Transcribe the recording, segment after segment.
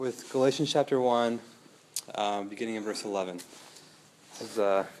With Galatians chapter 1, beginning in verse 11. As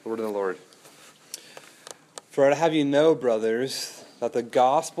the word of the Lord. For I have you know, brothers, that the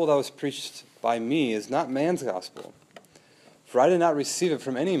gospel that was preached by me is not man's gospel. For I did not receive it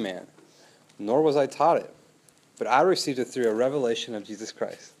from any man, nor was I taught it, but I received it through a revelation of Jesus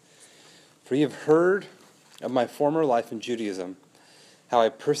Christ. For you have heard of my former life in Judaism, how I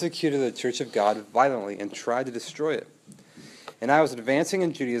persecuted the church of God violently and tried to destroy it. And I was advancing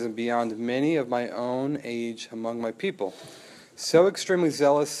in Judaism beyond many of my own age among my people. So extremely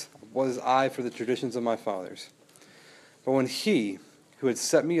zealous was I for the traditions of my fathers. But when he, who had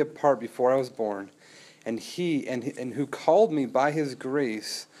set me apart before I was born, and who called me by his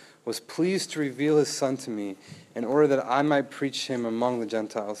grace, was pleased to reveal his Son to me, in order that I might preach him among the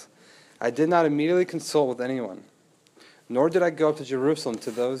Gentiles, I did not immediately consult with anyone, nor did I go up to Jerusalem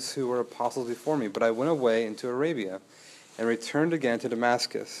to those who were apostles before me, but I went away into Arabia, and returned again to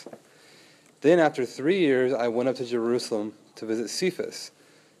Damascus. Then after 3 years I went up to Jerusalem to visit Cephas,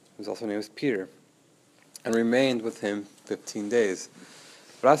 who was also named Peter, and remained with him 15 days.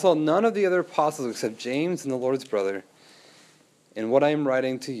 But I saw none of the other apostles except James and the Lord's brother. In what I am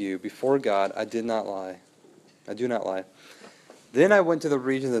writing to you before God, I do not lie. Then I went to the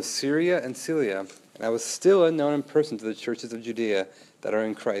regions of Syria and Cilicia, and I was still unknown in person to the churches of Judea that are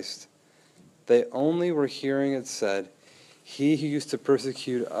in Christ. They only were hearing it said, "He who used to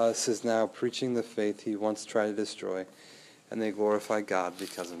persecute us is now preaching the faith he once tried to destroy," and they glorify God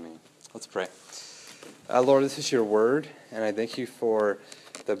because of me. Let's pray. Lord, this is your word, and I thank you for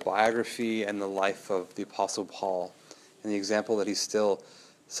the biography and the life of the Apostle Paul and the example that he still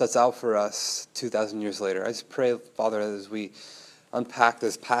sets out for us 2,000 years later. I just pray, Father, as we unpack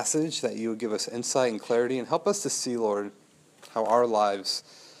this passage, that you would give us insight and clarity and help us to see, Lord, how our lives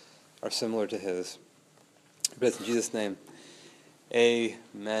are similar to his. But in Jesus' name,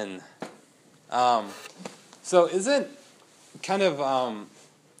 amen. So isn't kind of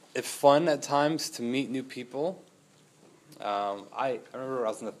it fun at times to meet new people? I remember I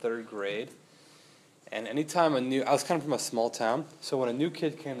was in the 3rd grade, and anytime I was kind of from a small town, so when a new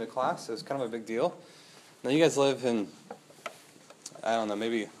kid came to class, it was kind of a big deal. Now you guys live in, I don't know,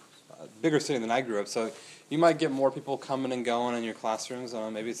 maybe a bigger city than I grew up, so you might get more people coming and going in your classrooms.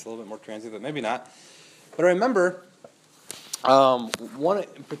 Maybe it's a little bit more transient, but maybe not. But I remember one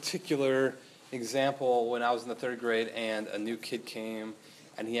in particular example when I was in the 3rd grade and a new kid came,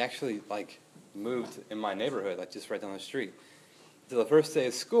 and he actually moved in my neighborhood, just right down the street. So the first day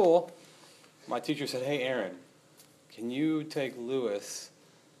of school, my teacher said, "Hey, Aaron, can you take Lewis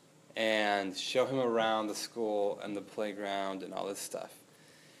and show him around the school and the playground and all this stuff?"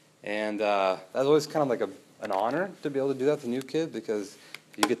 And that was always kind of an honor to be able to do that to a new kid, because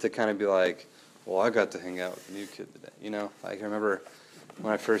you get to kind of be like, well, I got to hang out with a new kid today. I remember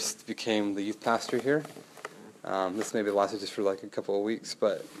when I first became the youth pastor here. This maybe lasted just for a couple of weeks,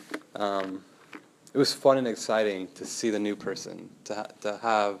 but it was fun and exciting to see the new person, to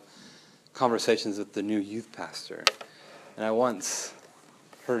have conversations with the new youth pastor. And I once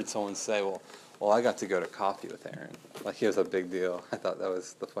heard someone say, well, I got to go to coffee with Aaron. He was a big deal. I thought that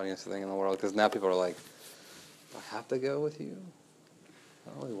was the funniest thing in the world, because now people are like, do I have to go with you? I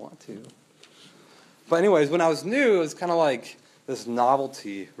don't really want to. But anyways, when I was new, it was kind of this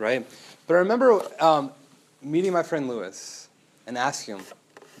novelty, right? But I remember meeting my friend Lewis and asking him,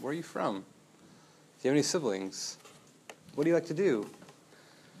 "Where are you from? Do you have any siblings? What do you like to do?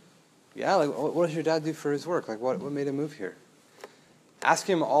 Yeah, what does your dad do for his work? What made him move here?"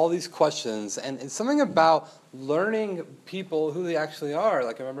 Asking him all these questions, and it's something about learning people who they actually are.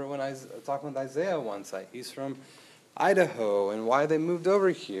 I remember when I was talking with Isaiah once. He's from Idaho, and why they moved over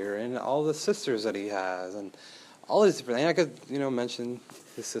here, and all the sisters that he has, and all these different things. I could, mention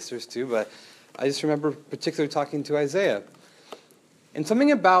his sisters too, but I just remember particularly talking to Isaiah. And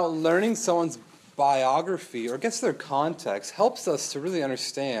something about learning someone's biography, or I guess their context, helps us to really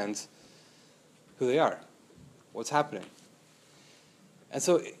understand who they are, what's happening. And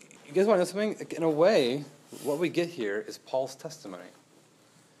so, you guys want to know something? In a way, what we get here is Paul's testimony.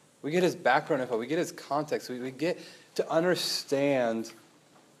 We get his background info. We get his context. We get to understand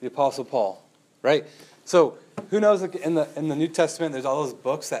the Apostle Paul, right? So, who knows? In the New Testament, there's all those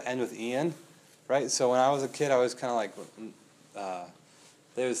books that end with Ian, right? So when I was a kid, I was kind of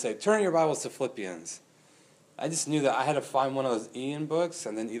they would say, "Turn your Bibles to Philippians." I just knew that I had to find one of those Ian books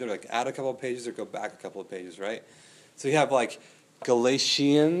and then either add a couple of pages or go back a couple of pages, right? So you have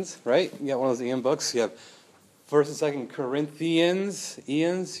Galatians, right? You got one of those Ian books. You have 1st and 2nd Corinthians,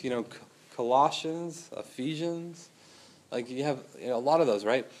 Ian's, Colossians, Ephesians. You have a lot of those,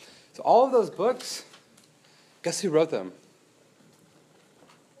 right? So all of those books, guess who wrote them?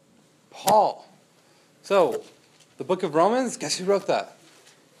 Paul. So, the book of Romans, guess who wrote that?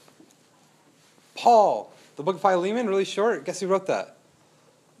 Paul. The book of Philemon, really short, guess who wrote that?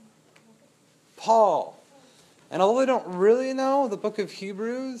 Paul. And although they don't really know, the book of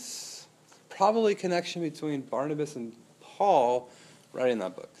Hebrews, probably a connection between Barnabas and Paul writing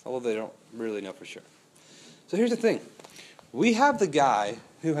that book, although they don't really know for sure. So here's the thing. We have the guy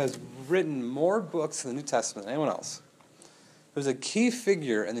who has written more books in the New Testament than anyone else, who's a key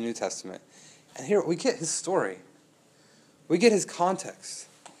figure in the New Testament. And here we get his story. We get his context.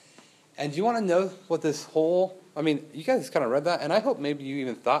 And do you want to know what this whole, you guys kind of read that, and I hope maybe you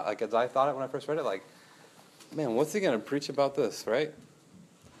even thought, like as I thought it when I first read it, like, man, what's he going to preach about this, right?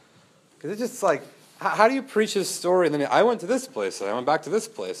 Because it's just like, how do you preach his story? And then I went to this place, and I went back to this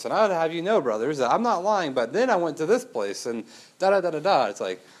place, and I would have you know, brothers, that I'm not lying, but then I went to this place, and da-da-da-da-da. It's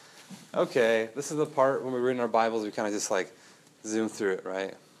like, okay, this is the part when we read in our Bibles, we kind of just like zoom through it,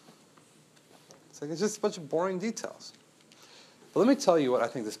 right? It's like, it's just a bunch of boring details. But let me tell you what I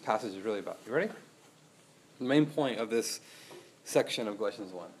think this passage is really about. You ready? The main point of this section of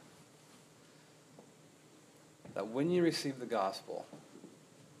Galatians 1. That when you receive the gospel,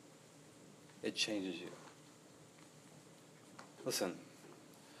 it changes you. Listen,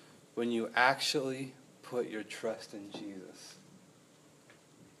 when you actually put your trust in Jesus,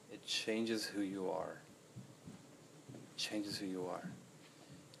 it changes who you are. It changes who you are.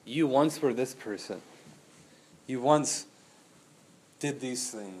 You once were this person. You once did these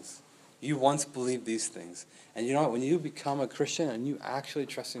things. You once believed these things. And you know what? When you become a Christian and you actually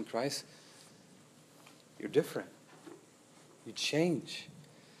trust in Christ, you're different. You change.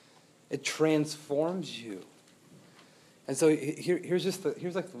 It transforms you. And so here's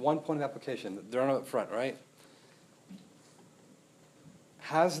like the one point of application. They're on up front, right?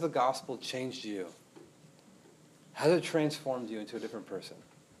 Has the gospel changed you? Has it transformed you into a different person?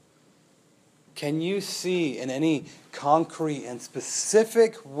 Can you see in any concrete and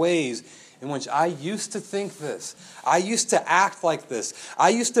specific ways in which I used to think this, I used to act like this, I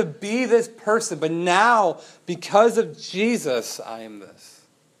used to be this person, but now, because of Jesus, I am this?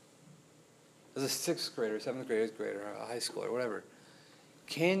 As a 6th grader, 7th grader, 8th grader, a high schooler, whatever,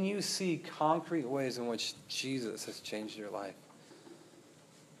 can you see concrete ways in which Jesus has changed your life?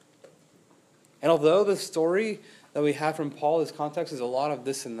 And although the story that we have from Paul, his context is a lot of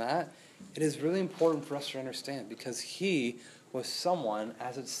this and that, it is really important for us to understand because he was someone,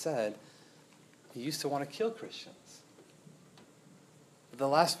 as it said, he used to want to kill Christians. But the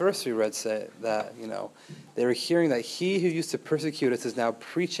last verse we read said that, they were hearing that he who used to persecute us is now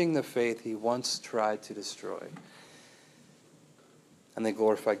preaching the faith he once tried to destroy. And they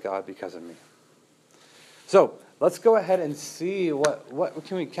glorified God because of me. So, let's go ahead and see what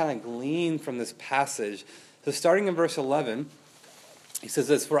can we kind of glean from this passage. So starting in verse 11, he says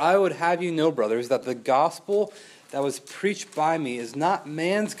this, "For I would have you know, brothers, that the gospel that was preached by me is not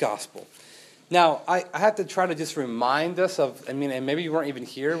man's gospel." Now, I have to try to just remind us of, and maybe you weren't even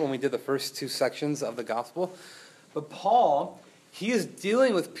here when we did the first 2 sections of the gospel, but Paul, he is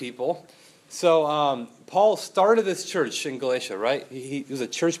dealing with people. So Paul started this church in Galatia, right? He was a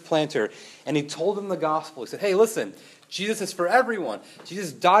church planter, and he told them the gospel. He said, hey, listen, Jesus is for everyone.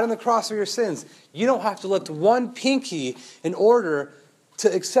 Jesus died on the cross for your sins. You don't have to lift one pinky in order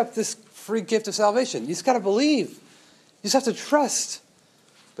to accept this free gift of salvation. You just got to believe. You just have to trust.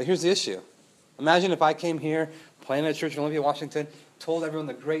 But here's the issue. Imagine if I came here, planted a church in Olympia, Washington, told everyone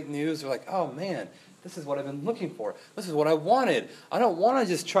the great news. They're like, oh man, this is what I've been looking for. This is what I wanted. I don't want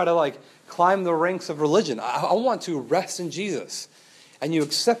to just try to climb the ranks of religion. I want to rest in Jesus. And you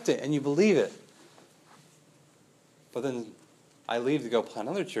accept it and you believe it. But then I leave to go plant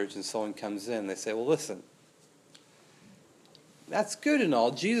another church and someone comes in. They say, well, listen, that's good and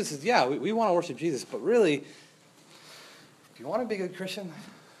all. Jesus is, we want to worship Jesus. But really, if you want to be a good Christian,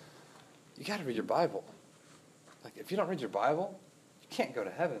 you got to read your Bible. If you don't read your Bible, you can't go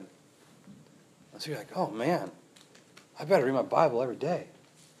to heaven. And so you're like, oh man, I better read my Bible every day.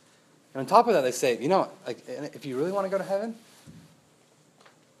 And on top of that, they say, if you really want to go to heaven,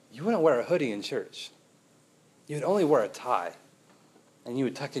 you wouldn't wear a hoodie in church. You would only wear a tie, and you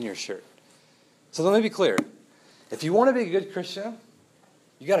would tuck in your shirt. So let me be clear. If you want to be a good Christian,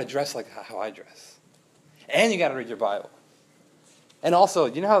 you got to dress like how I dress. And you got to read your Bible. And also,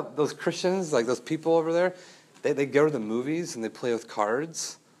 you know how those Christians, those people over there, they go to the movies and they play with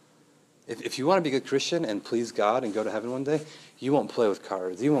cards? If you want to be a good Christian and please God and go to heaven one day, you won't play with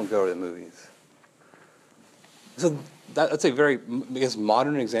cards. You won't go to the movies. So that's a very,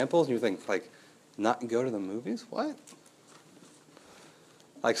 modern example. And you think, not go to the movies? What?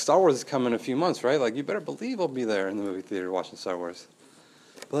 Star Wars is coming in a few months, right? You better believe I'll be there in the movie theater watching Star Wars.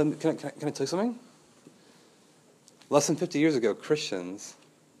 But can I tell you something? Less than 50 years ago, Christians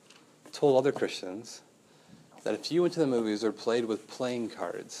told other Christians that if you went to the movies or played with playing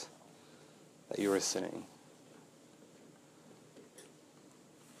cards, that you were sinning.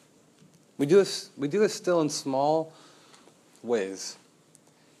 We do this still in small ways.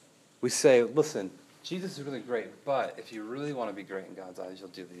 We say, listen, Jesus is really great, but if you really want to be great in God's eyes, you'll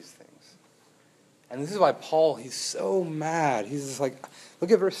do these things. And this is why Paul, he's so mad. He's just like,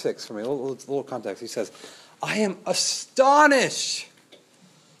 look at verse 6 for me, a little context. He says, I am astonished.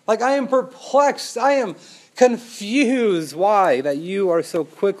 Like, I am perplexed. I am confused. Why? That you are so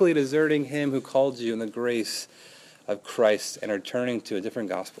quickly deserting him who called you in the grace of Christ and are turning to a different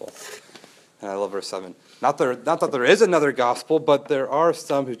gospel. And I love verse 7. Not that there is another gospel, but there are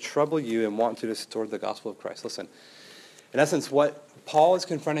some who trouble you and want to distort the gospel of Christ. Listen, in essence, what Paul is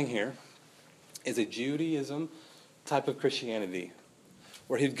confronting here is a Judaism type of Christianity,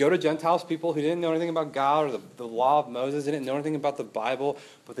 where he'd go to Gentiles, people who didn't know anything about God or the law of Moses, didn't know anything about the Bible,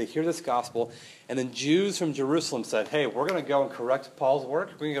 but they hear this gospel. And then Jews from Jerusalem said, hey, we're going to go and correct Paul's work.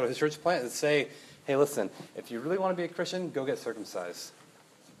 We're going to go to his church plant and say, hey, listen, if you really want to be a Christian, go get circumcised.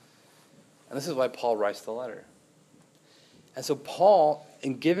 And this is why Paul writes the letter. And so Paul,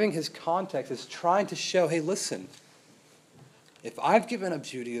 in giving his context, is trying to show, hey, listen, if I've given up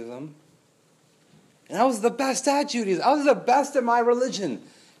Judaism, and I was the best at Judaism, I was the best at my religion,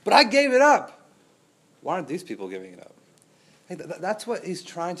 but I gave it up, why aren't these people giving it up? Hey, that's what he's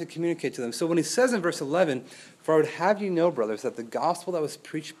trying to communicate to them. So when he says in verse 11, for I would have you know, brothers, that the gospel that was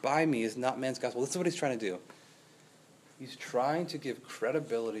preached by me is not man's gospel. This is what he's trying to do. He's trying to give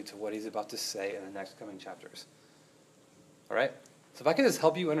credibility to what he's about to say in the next coming chapters. All right? So if I can just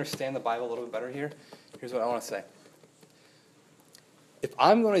help you understand the Bible a little bit better here, here's what I want to say. If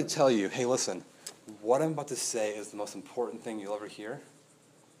I'm going to tell you, hey, listen, what I'm about to say is the most important thing you'll ever hear,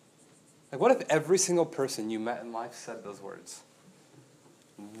 like what if every single person you met in life said those words?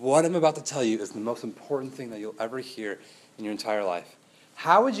 What I'm about to tell you is the most important thing that you'll ever hear in your entire life.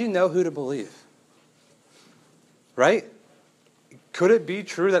 How would you know who to believe? Right? Could it be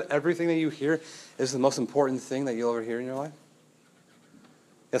true that everything that you hear is the most important thing that you'll ever hear in your life?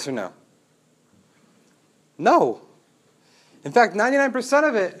 Yes or no? No. In fact, 99%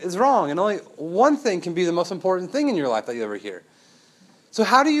 of it is wrong, and only one thing can be the most important thing in your life that you ever hear. So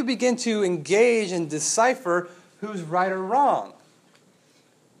how do you begin to engage and decipher who's right or wrong?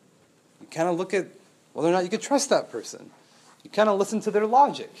 You kind of look at whether or not you can trust that person. You kind of listen to their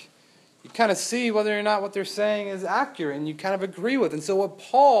logic. You kind of see whether or not what they're saying is accurate, and you kind of agree with. And so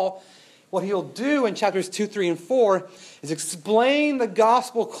what he'll do in chapters 2, 3, and 4 is explain the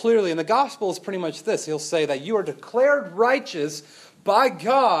gospel clearly. And the gospel is pretty much this. He'll say that you are declared righteous by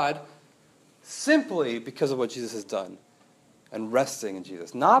God simply because of what Jesus has done and resting in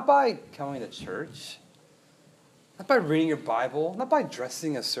Jesus. Not by coming to church, not by reading your Bible, not by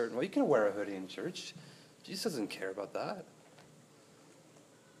dressing a certain way. You can wear a hoodie in church. Jesus doesn't care about that.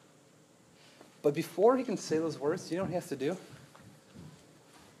 But before he can say those words, you know what he has to do? He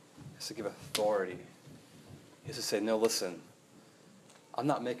has to give authority. He has to say, no, listen, I'm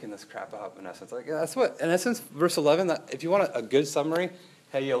not making this crap up, in essence. Like, that's what, in essence, verse 11, if you want a good summary,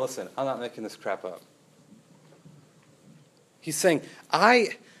 hey, yo, listen, I'm not making this crap up. He's saying,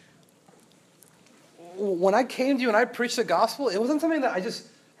 when I came to you and I preached the gospel, it wasn't something that I just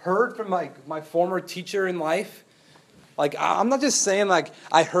heard from my former teacher in life. Like, I'm not just saying, like,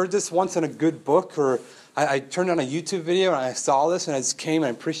 I heard this once in a good book, or I turned on a YouTube video and I saw this and I just came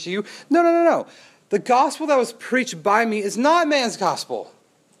and I preached to you. No. The gospel that was preached by me is not man's gospel.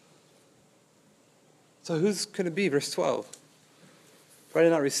 So whose could it be? Verse 12. For I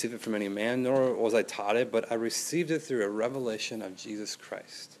did not receive it from any man, nor was I taught it, but I received it through a revelation of Jesus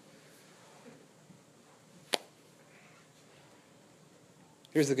Christ.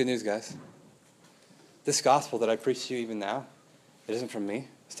 Here's the good news, guys. This gospel that I preach to you even now, it isn't from me.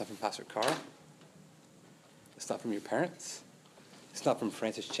 It's not from Pastor Carl. It's not from your parents. It's not from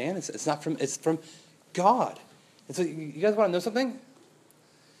Francis Chan. It's from God. And so you guys want to know something?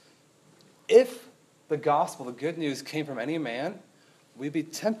 If the gospel, the good news, came from any man, we'd be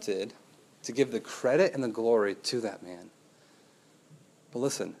tempted to give the credit and the glory to that man. But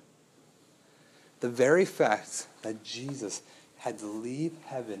listen, the very fact that Jesus had to leave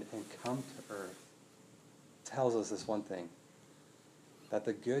heaven and come to earth tells us this one thing, that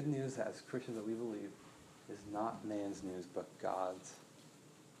the good news that as Christians that we believe is not man's news, but God's.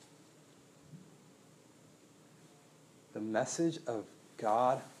 The message of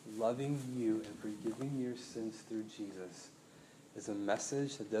God loving you and forgiving your sins through Jesus is a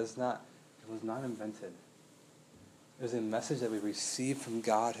message that was not invented. It was a message that we received from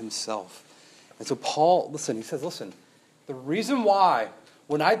God himself. And so Paul, he says, the reason why,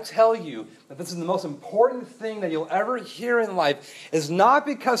 when I tell you that this is the most important thing that you'll ever hear in life, is not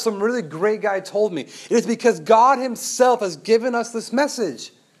because some really great guy told me. It is because God himself has given us this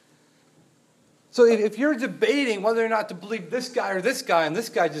message. So if you're debating whether or not to believe this guy or this guy, and this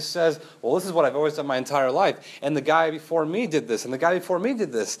guy just says, well, this is what I've always done my entire life, and the guy before me did this, and the guy before me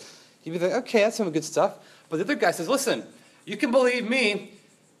did this, you'd be like, okay, that's some good stuff. But the other guy says, listen, you can believe me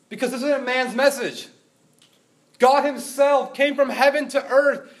because this isn't a man's message. God himself came from heaven to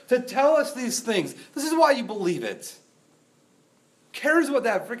earth to tell us these things. This is why you believe it. Who cares what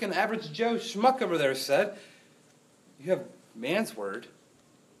that freaking average Joe schmuck over there said? You have man's word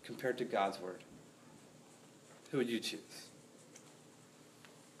compared to God's word. Who would you choose?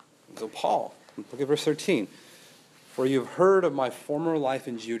 So Paul, look at verse 13. For you have heard of my former life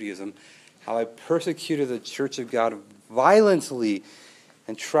in Judaism, how I persecuted the church of God violently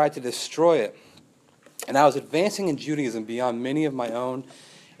and tried to destroy it. And I was advancing in Judaism beyond many of my own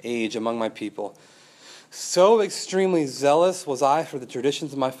age among my people. So extremely zealous was I for the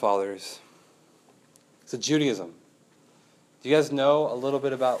traditions of my fathers. So Judaism. Do you guys know a little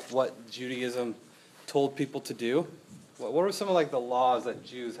bit about what Judaism told people to do? What were some of the laws that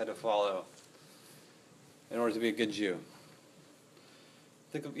Jews had to follow in order to be a good Jew?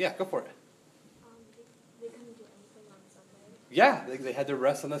 Yeah, go for it. They couldn't do anything on Sunday. Yeah, they had to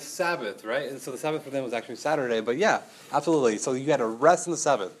rest on the Sabbath, right? And so the Sabbath for them was actually Saturday, but yeah, absolutely. So you had to rest on the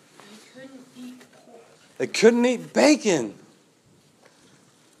Sabbath. They couldn't eat pork. They couldn't eat bacon.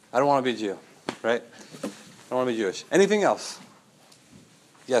 I don't want to be a Jew, right? I don't want to be Jewish. Anything else?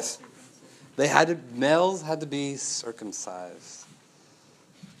 Yes. Males had to be circumcised.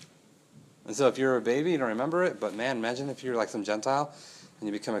 And so if you're a baby, you don't remember it, but man, imagine if you're like some Gentile and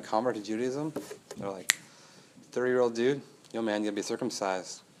you become a convert to Judaism. They're like, 30-year-old dude, yo man, you gotta be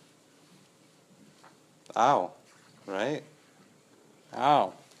circumcised. Ow. Right?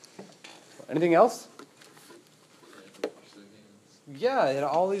 Ow. Anything else? Yeah, it had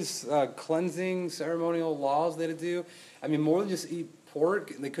all these cleansing ceremonial laws they had to do. I mean, more than just eat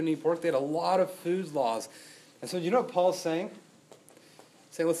pork. They couldn't eat pork. They had a lot of food laws. And so you know what Paul's saying?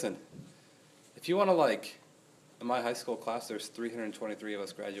 Say, listen, if you want to in my high school class, there's 323 of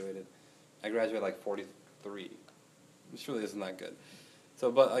us graduated. I graduated 43. Which really isn't that good. So,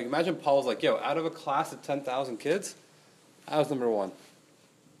 but imagine Paul's out of a class of 10,000 kids, I was number one.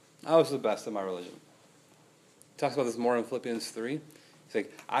 I was the best in my religion. He talks about this more in Philippians 3. He's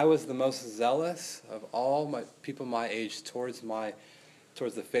like, I was the most zealous of all my people my age towards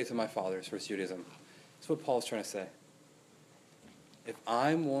the faith of my fathers, towards Judaism. That's what Paul's trying to say. If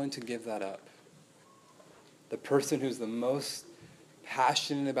I'm willing to give that up, the person who's the most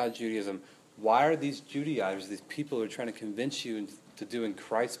passionate about Judaism, why are these Judaizers, these people who are trying to convince you to do in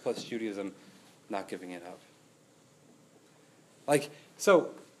Christ plus Judaism, not giving it up? So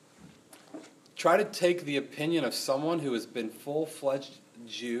try to take the opinion of someone who has been full-fledged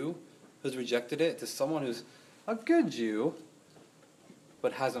Jew, who's rejected it, to someone who's a good Jew,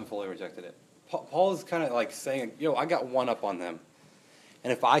 but hasn't fully rejected it. Paul is kind of saying, I got one up on them.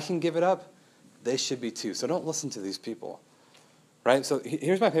 And if I can give it up, they should be too. So don't listen to these people. Right? So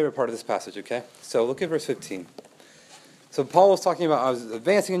here's my favorite part of this passage, okay? So look at verse 15. So Paul was talking about, I was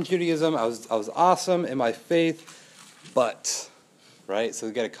advancing in Judaism, I was awesome in my faith, but, right? So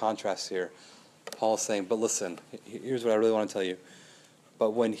we get a contrast here. Paul's saying, but listen, here's what I really want to tell you.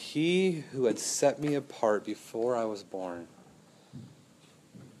 But when he who had set me apart before I was born,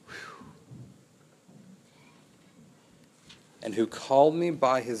 and who called me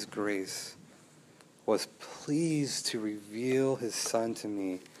by his grace, was pleased to reveal his Son to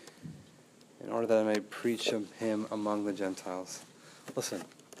me in order that I may preach him among the Gentiles. Listen,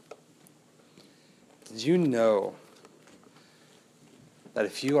 did you know that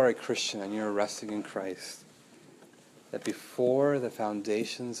if you are a Christian and you're resting in Christ, that before the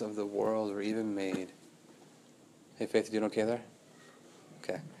foundations of the world were even made, hey Faith, you doing okay there?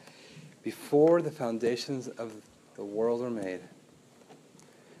 Okay. Before the foundations of the world were made,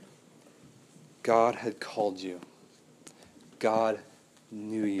 God had called you. God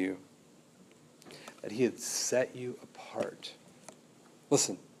knew you. That he had set you apart.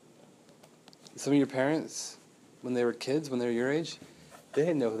 Listen, some of your parents, when they were kids, when they were your age, they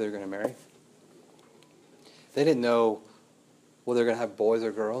didn't know who they were going to marry. They didn't know whether they were going to have boys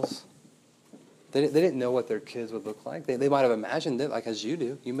or girls. They didn't know what their kids would look like. They might have imagined it as you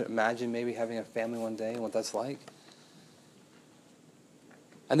do. You might imagine maybe having a family one day and what that's like.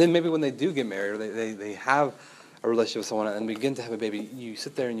 And then maybe when they do get married, or they have a relationship with someone and begin to have a baby, you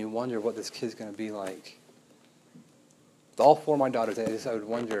sit there and you wonder what this kid's going to be like. With all four of my daughters, I would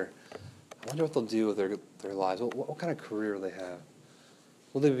wonder what they'll do with their lives. What kind of career will they have?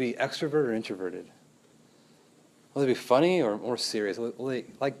 Will they be extroverted or introverted? Will they be funny or more serious? Will they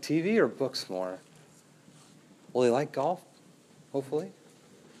like TV or books more? Will they like golf? Hopefully.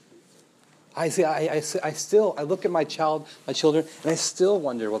 I look at my children, and I still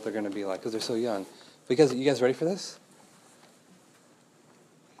wonder what they're going to be like because they're so young. Because you guys ready for this?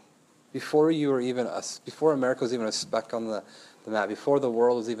 Before America was even a speck on the map, before the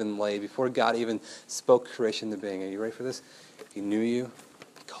world was even laid, before God even spoke creation into being, are you ready for this? He knew you,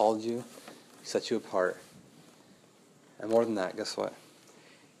 He called you, He set you apart. And more than that, guess what?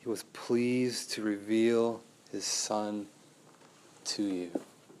 He was pleased to reveal His Son to you.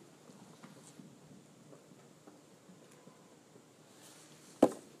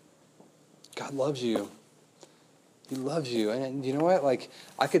 God loves you. He loves you. And you know what? Like,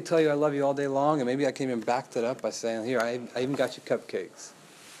 I could tell you I love you all day long, and maybe I can even back that up by saying, here, I even got you cupcakes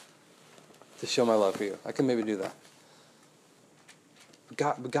to show my love for you. I can maybe do that.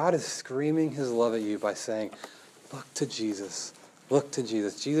 But God is screaming His love at you by saying, look to Jesus. Look to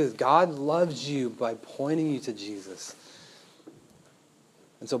Jesus. God loves you by pointing you to Jesus.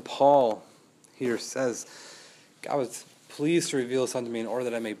 And so Paul here says, God was pleased to reveal His Son to me in order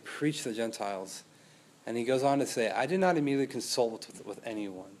that I may preach to the Gentiles. And he goes on to say, I did not immediately consult with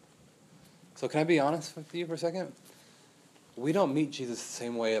anyone. So can I be honest with you for a second? We don't meet Jesus the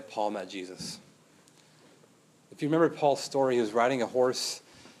same way that Paul met Jesus. If you remember Paul's story, he was riding a horse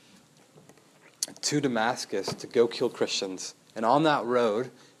to Damascus to go kill Christians. And on that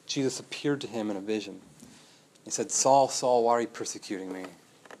road, Jesus appeared to him in a vision. He said, Saul, Saul, why are you persecuting me?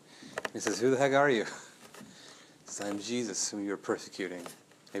 He says, who the heck are you? He says, I'm Jesus, whom you are persecuting.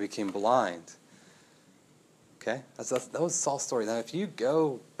 He became blind. Okay? That was Saul's story. Now, if you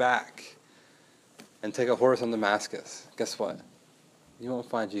go back and take a horse on Damascus, guess what? You won't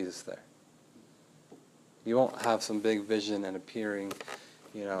find Jesus there. You won't have some big vision and appearing,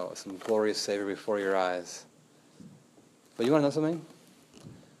 some glorious Savior before your eyes. But you want to know something?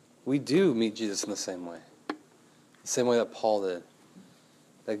 We do meet Jesus in the same way. The same way that Paul did.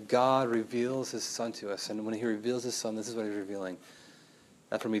 That God reveals His Son to us. And when He reveals His Son, this is what He's revealing.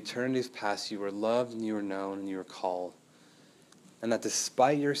 That from eternity's past you were loved and you were known and you were called. And that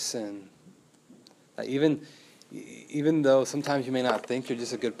despite your sin, that even though sometimes you may not think you're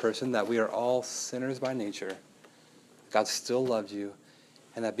just a good person, that we are all sinners by nature, God still loved you.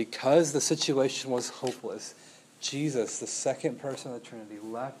 And that because the situation was hopeless, Jesus, the second person of the Trinity,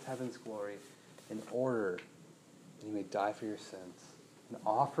 left heaven's glory in order that He may die for your sins and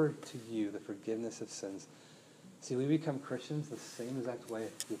offer to you the forgiveness of sins. See, we become Christians the same exact way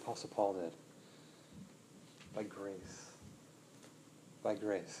the Apostle Paul did. By grace. By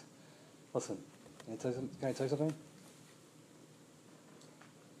grace. Listen, can I tell you something?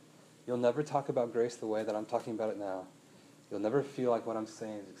 You'll never talk about grace the way that I'm talking about it now. You'll never feel like what I'm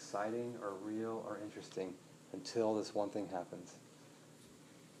saying is exciting or real or interesting until this one thing happens.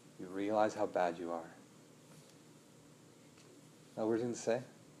 You realize how bad you are. Now, what are you going to say?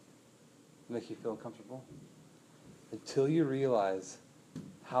 Make you feel uncomfortable? Until you realize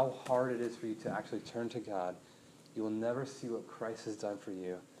how hard it is for you to actually turn to God, you will never see what Christ has done for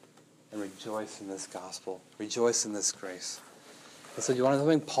you and rejoice in this gospel. Rejoice in this grace. And so you want to know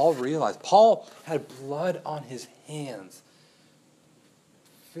something? Paul realized. Paul had blood on his hands,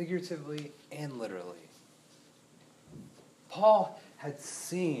 figuratively and literally. Paul had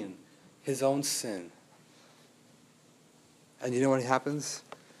seen his own sin. And you know what happens?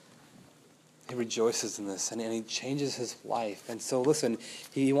 He rejoices in this, and he changes his life. And so, listen,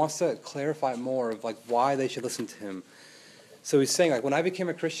 he wants to clarify more of why they should listen to him. So he's saying, when I became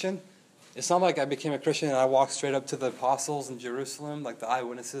a Christian, it's not like I became a Christian and I walked straight up to the apostles in Jerusalem, like the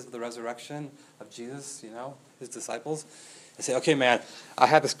eyewitnesses of the resurrection of Jesus, his disciples, and say, okay, man, I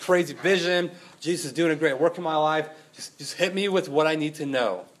have this crazy vision. Jesus is doing a great work in my life. Just hit me with what I need to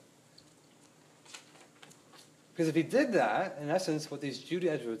know. Because if he did that, in essence, what these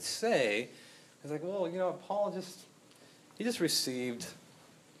Judaizers would say is well, Paul just received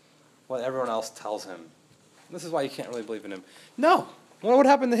what everyone else tells him. This is why you can't really believe in him. No. What would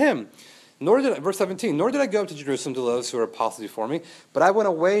happen to him? Verse 17, nor did I go up to Jerusalem to those who were apostles before me, but I went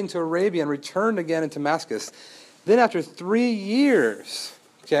away into Arabia and returned again into Damascus. Then after 3 years,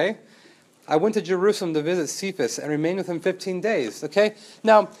 I went to Jerusalem to visit Cephas and remained with him 15 days.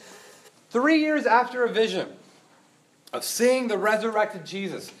 Now, 3 years after a vision of seeing the resurrected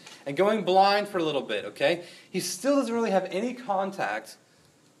Jesus and going blind for a little bit, he still doesn't really have any contact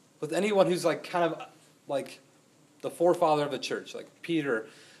with anyone who's kind of the forefather of the church, like Peter,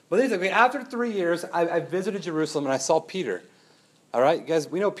 But he's like, after 3 years, I visited Jerusalem and I saw Peter. All right, you guys,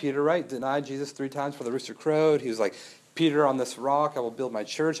 we know Peter, right? Denied Jesus 3 times for the rooster crowed. He was like, Peter, on this rock, I will build my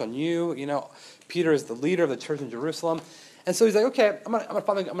church on you. You know, Peter is the leader of the church in Jerusalem. And so he's like, okay, I'm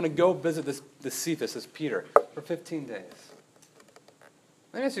gonna go visit this Cephas, this Peter, for 15 days.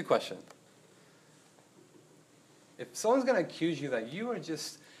 Let me ask you a question. If someone's going to accuse you that you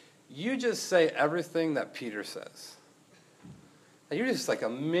just say everything that Peter says, that you're just like a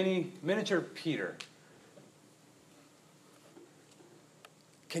miniature Peter,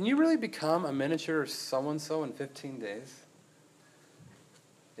 can you really become a miniature so-and-so in 15 days?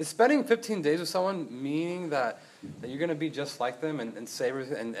 Is spending 15 days with someone meaning that you're going to be just like them and say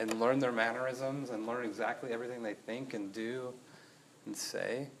and learn their mannerisms and learn exactly everything they think and do and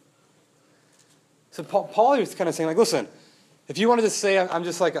say? So Paul is kind of saying, like, listen, if you wanted to say I'm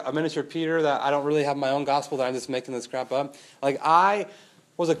just like a miniature Peter, that I don't really have my own gospel, that I'm just making this crap up. Like, I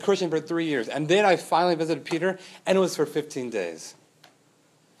was a Christian for 3 years, and then I finally visited Peter, and it was for 15 days.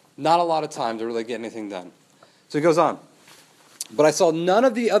 Not a lot of time to really get anything done. So he goes on. But I saw none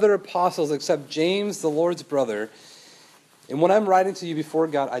of the other apostles except James, the Lord's brother. And when I'm writing to you before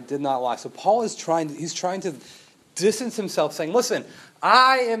God, I did not lie. So Paul is trying to distance himself, saying, listen,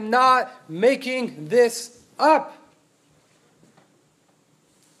 I am not making this up.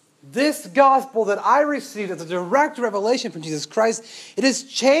 This gospel that I received as a direct revelation from Jesus Christ, it has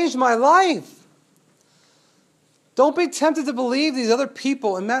changed my life. Don't be tempted to believe these other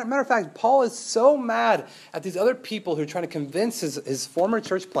people. And matter of fact, Paul is so mad at these other people who are trying to convince his former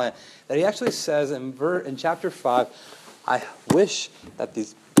church plant that he actually says in chapter 5, I wish that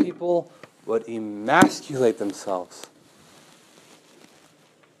these people would emasculate themselves.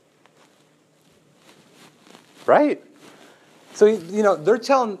 Right? So, you know, they're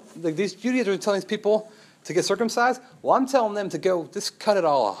telling, like, these Judaizers are telling these people to get circumcised. Well, I'm telling them to go, just cut it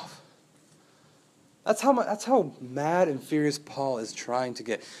all off. That's how mad and furious Paul is trying to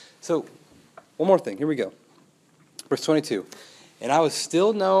get. So, one more thing. Here we go. Verse 22. And I was still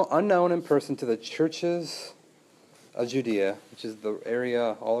unknown in person to the churches of Judea, which is the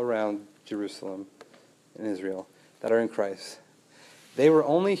area all around Jerusalem and Israel, that are in Christ. They were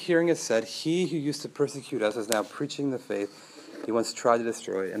only hearing it said, he who used to persecute us is now preaching the faith he once tried to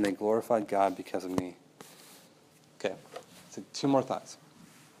destroy, and they glorified God because of me. Okay, so 2 more thoughts.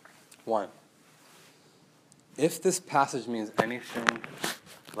 1, if this passage means anything,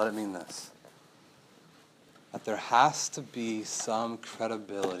 let it mean this. That there has to be some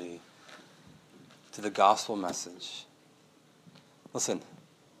credibility to the gospel message. Listen,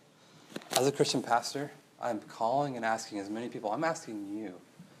 as a Christian pastor, I'm calling and asking as many people, I'm asking you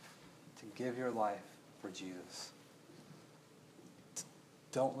to give your life for Jesus.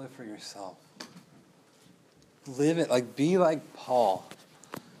 Don't live for yourself. Live it, like, be like Paul,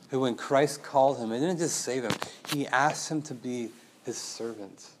 who when Christ called him, he didn't just save him, he asked him to be his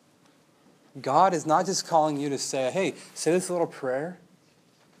servant. God is not just calling you to say, hey, say this little prayer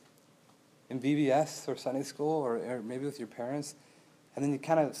in VBS or Sunday school or maybe with your parents, and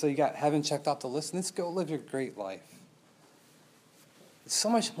then so you got heaven checked off the list, and let's go live your great life. It's so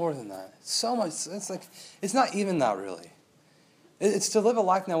much more than that. So much, it's not even that really. It's to live a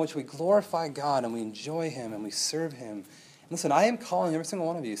life now in which we glorify God and we enjoy him and we serve him. And listen, I am calling every single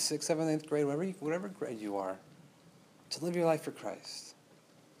one of you, 6th, 7th, 8th grade, whatever grade you are, to live your life for Christ.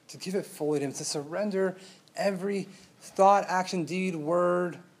 To give it fully to him, to surrender every thought, action, deed,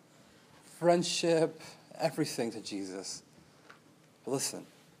 word, friendship, everything to Jesus. But listen,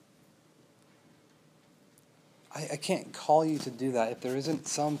 I can't call you to do that if there isn't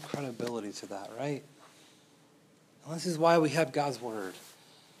some credibility to that, right? And this is why we have God's word.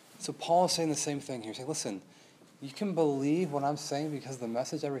 So Paul is saying the same thing here. He's saying, listen, you can believe what I'm saying because the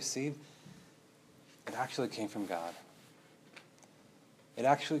message I received, it actually came from God. It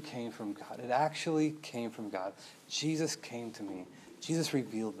actually came from God. It actually came from God. Jesus came to me. Jesus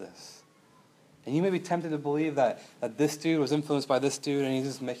revealed this. And you may be tempted to believe that this dude was influenced by this dude and he's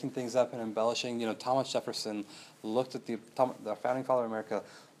just making things up and embellishing. You know, Thomas Jefferson looked at the founding father of America,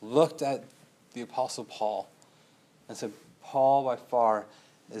 looked at the Apostle Paul and said, Paul by far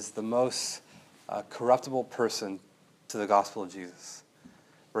is the most corruptible person to the gospel of Jesus.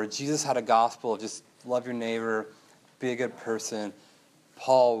 Where Jesus had a gospel of just love your neighbor, be a good person,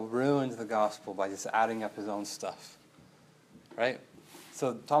 Paul ruined the gospel by just adding up his own stuff. Right?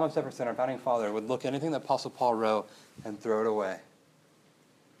 So Thomas Jefferson, our founding father, would look at anything that Apostle Paul wrote and throw it away.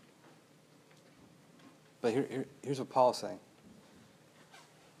 But here's what Paul is saying.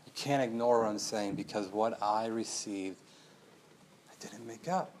 You can't ignore what I'm saying because what I received, I didn't make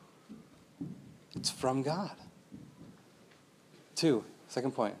up. It's from God. 2,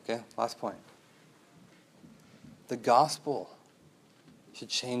 Second point, okay? Last point. The gospel should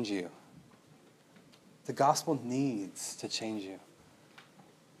change you. The gospel needs to change you.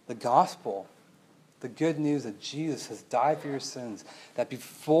 The gospel, the good news that Jesus has died for your sins, that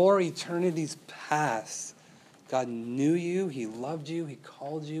before eternity's past, God knew you, he loved you, he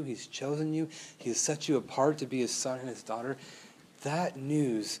called you, he's chosen you, he has set you apart to be his son and his daughter. That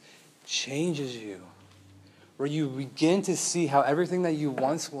news changes you, where you begin to see how everything that you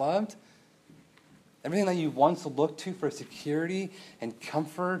once loved, everything that you once looked to for security and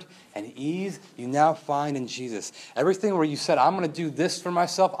comfort and ease, you now find in Jesus. Everything where you said, I'm going to do this for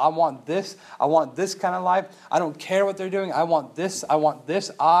myself, I want this kind of life, I don't care what they're doing, I want this,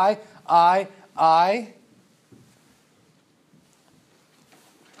 I,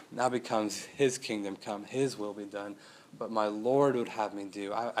 now becomes his kingdom come, his will be done, but my Lord would have me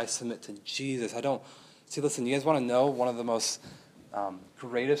do. I submit to Jesus. Listen, you guys want to know one of the most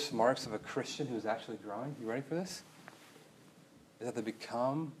greatest marks of a Christian who's actually growing? You ready for this? Is that they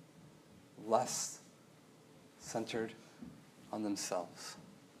become less centered on themselves.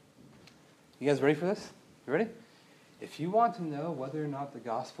 You guys ready for this? You ready? If you want to know whether or not the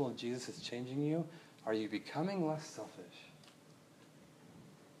gospel of Jesus is changing you, are you becoming less selfish?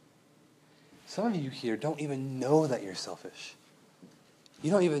 Some of you here don't even know that you're selfish.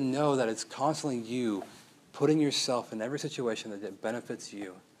 You don't even know that it's constantly you putting yourself in every situation that benefits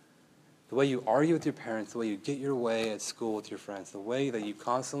you. The way you argue with your parents, the way you get your way at school with your friends, the way that you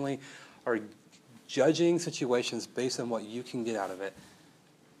constantly are judging situations based on what you can get out of it.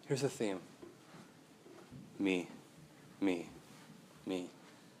 Here's the theme. Me.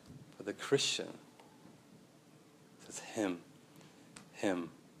 But the Christian says him.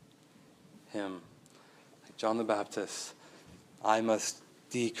 Like John the Baptist, I must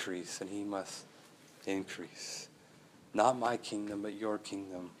decrease and he must increase. Not my kingdom, but your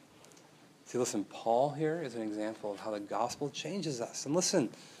kingdom. See, listen, Paul here is an example of how the gospel changes us. And listen,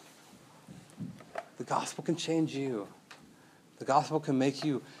 the gospel can change you. The gospel can make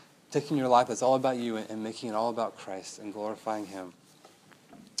you taking your life that's all about you and making it all about Christ and glorifying him.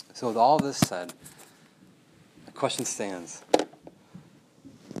 So with all this said, the question stands.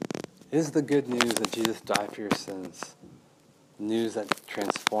 Is the good news that Jesus died for your sins news that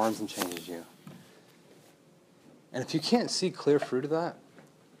transforms and changes you? And if you can't see clear fruit of that,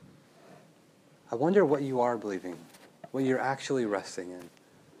 I wonder what you are believing, what you're actually resting in.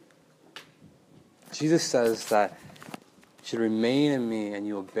 Jesus says that you should remain in me and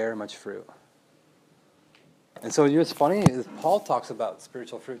you will bear much fruit. And so what's funny is Paul talks about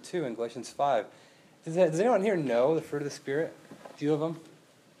spiritual fruit too in Galatians 5. Does anyone here know the fruit of the Spirit? A few of them?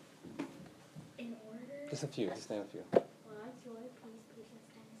 In order? Just a few. Just name a few. Love, joy, peace, patience,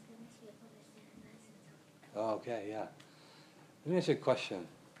 kindness, goodness, faithfulness, gentleness, and self-control. Oh, okay, yeah. Let me ask you a question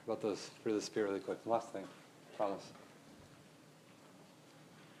about those fruit of the Spirit really quick. Last thing. Promise.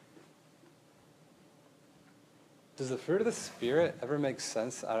 Does the fruit of the Spirit ever make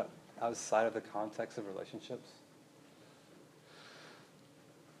sense outside of the context of relationships?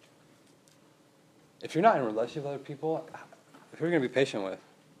 If you're not in a relationship with other people, who are you going to be patient with?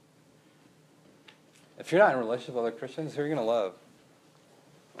 If you're not in a relationship with other Christians, who are you going to love?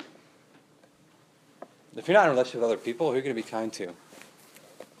 If you're not in a relationship with other people, who are you going to be kind to?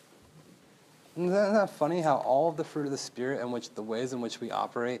 Isn't that funny how all of the fruit of the Spirit and the ways in which we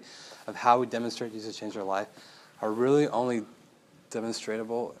operate, of how we demonstrate Jesus changed our life, are really only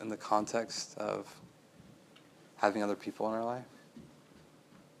demonstratable in the context of having other people in our life?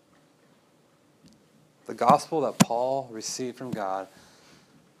 The gospel that Paul received from God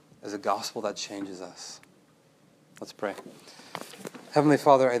is a gospel that changes us. Let's pray. Heavenly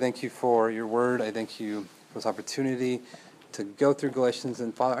Father, I thank you for your word. I thank you for this opportunity to go through Galatians.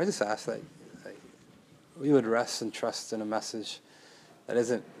 And Father, I just ask that we would rest and trust in a message that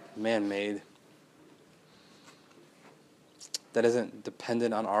isn't man-made, that isn't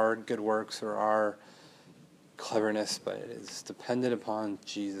dependent on our good works or our cleverness, but it is dependent upon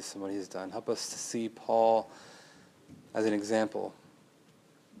Jesus and what he's done. Help us to see Paul as an example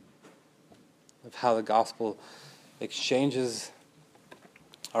of how the gospel exchanges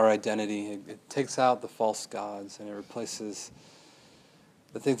our identity. It takes out the false gods and it replaces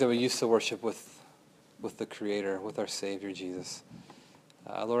the things that we used to worship with the Creator, with our Savior, Jesus.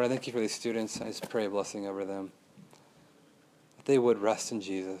 Lord, I thank you for these students. I just pray a blessing over them. That they would rest in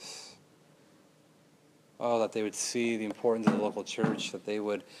Jesus. Oh, that they would see the importance of the local church, that they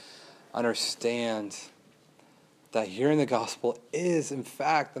would understand that hearing the gospel is, in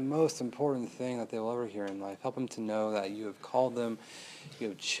fact, the most important thing that they will ever hear in life. Help them to know that you have called them, you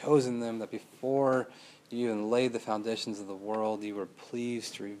have chosen them, that before You even laid the foundations of the world. You were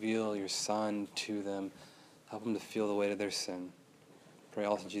pleased to reveal your Son to them. Help them to feel the weight of their sin. Pray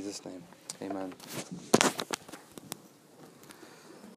also in Jesus' name. Amen.